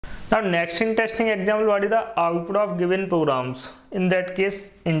Now next interesting example, what is the output of given programs? In that case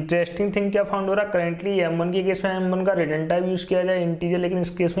interesting thing क्या found हो रहा है, currently m1 के case में m1 का रिटर्न टाइप यूज किया जाए इंटीजर, लेकिन इस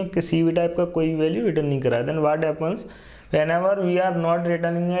केस में किसी भी टाइप का कोई वैल्यू रिटर्न नहीं करा है। Then what happens whenever we are not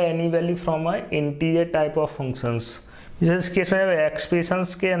returning any value from a integer type of functions, जैसे इस केस में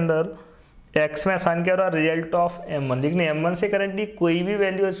एक्सप्रेशंस के अंदर x में आसान क्या हो रहा है रिजल्ट ऑफ m1, लेकिन m1 से करेंटली कोई भी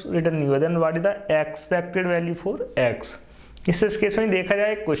वैल्यू रिटर्न नहीं हुआ। Then what is the expected value for x। इस केस में देखा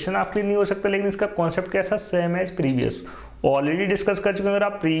जाए क्वेश्चन आपके नहीं हो सकता, लेकिन इसका कॉन्सेप्ट कैसा same as previous, already discuss कर चुके हैं। अगर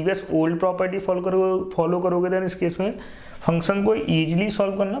आप प्रीवियस ओल्ड प्रॉपर्टी फॉलो करोगे देन इस केस में फंक्शन को इजीली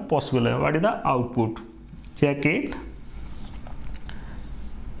सॉल्व करना पॉसिबल है। What is the output, check it.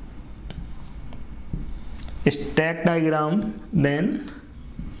 Stack diagram, then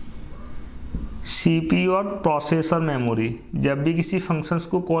CPU और प्रोसेसर मेमोरी। जब भी किसी फंक्शंस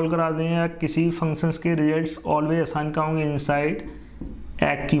को कॉल करा दें या किसी फंक्शंस के रिजल्ट्स ऑलवेज असाइन का होंगे inside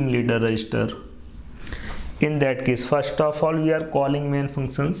accumulator register. In that case first of all we are calling main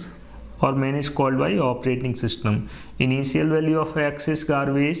functions और main is called by operating system. Initial value of x is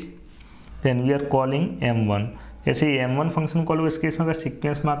garbage, then we are calling m1। जैसे m1 function call होगा इस case में अगर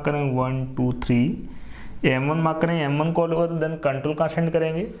sequence mark करेंगे 1 2 3, m1 mark करेंगे, m1 call होगा तो देन कंट्रोल कहाँ सेंड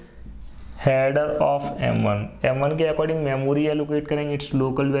करेंगे, हेडर ऑफ m1 के अकॉर्डिंग मेमोरी एलोकेट करेंगे it's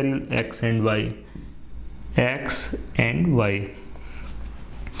local variable x and y।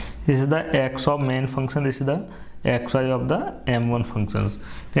 This is the x of main function, this is the xy of the m1 functions.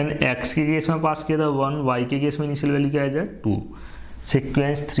 Then x के case में पास किया था 1, y के case में initial value क्या है 2,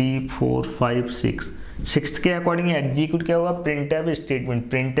 sequence 3 4 5 6। Sixth के अकॉर्डिंग एग्जीक्यूट क्या होगा प्रिंटफ स्टेटमेंट।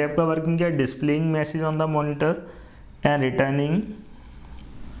 प्रिंटफ का वर्किंग क्या है, displaying message on the monitor and returning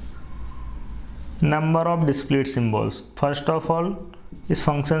number of displayed symbols. First of all इस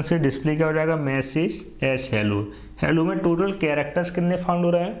फंक्शन से डिस्प्ले क्या हो जाएगा, मैसेज एस हेलो। हेलो में टोटल कैरेक्टर्स कितने फाउंड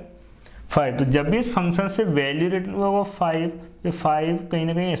हो रहे हैं 5। तो जब भी इस फंक्शन से वैल्यू रिटर्न हुआ वो 5, ये 5 कहीं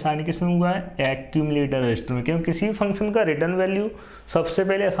ना कहीं आसानी किस्म हुआ है एक्यूमुलेटर रजिस्टर में, क्योंकि किसी फंक्शन का रिटर्न वैल्यू सबसे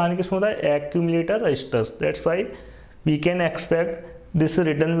पहले आसानी किस्म होता है accumulator registers. That's why we can expect this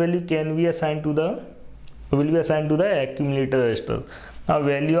return value can be assign to the will be assigned to the accumulator register. Now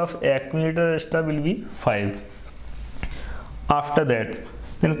value of accumulator register will be 5. After that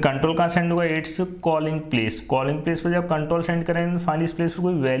then control कहाँ send होगा, it's calling place. Calling place पर जब control send करें finally इस place पर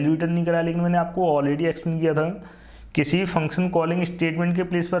कोई value return नहीं करा, लेकिन मैंने आपको ऑलरेडी एक्सप्लेन किया था किसी फंक्शन कॉलिंग स्टेटमेंट के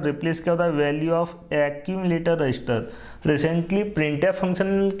प्लेस पर रिप्लेस क्या होता है value of accumulator register. Recently printf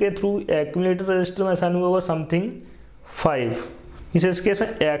function के थ्रू एक्यूमुलेटर रजिस्टर में असाइन हुआ होगा समथिंग 5। इस केस में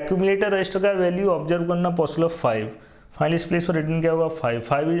एक्यूमुलेटर रजिस्टर का वैल्यू ऑब्जर्व करना पॉसिबल 5। फाइनली इस प्लेस पर रिटर्न क्या होगा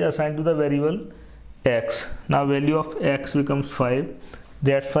 5 is assign to the variable x। Now value of x becomes 5,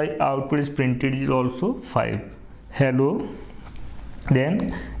 that's why output is printed is also 5 hello. Then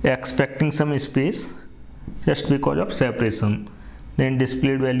expecting some space just because of separation, then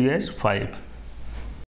displayed value as 5।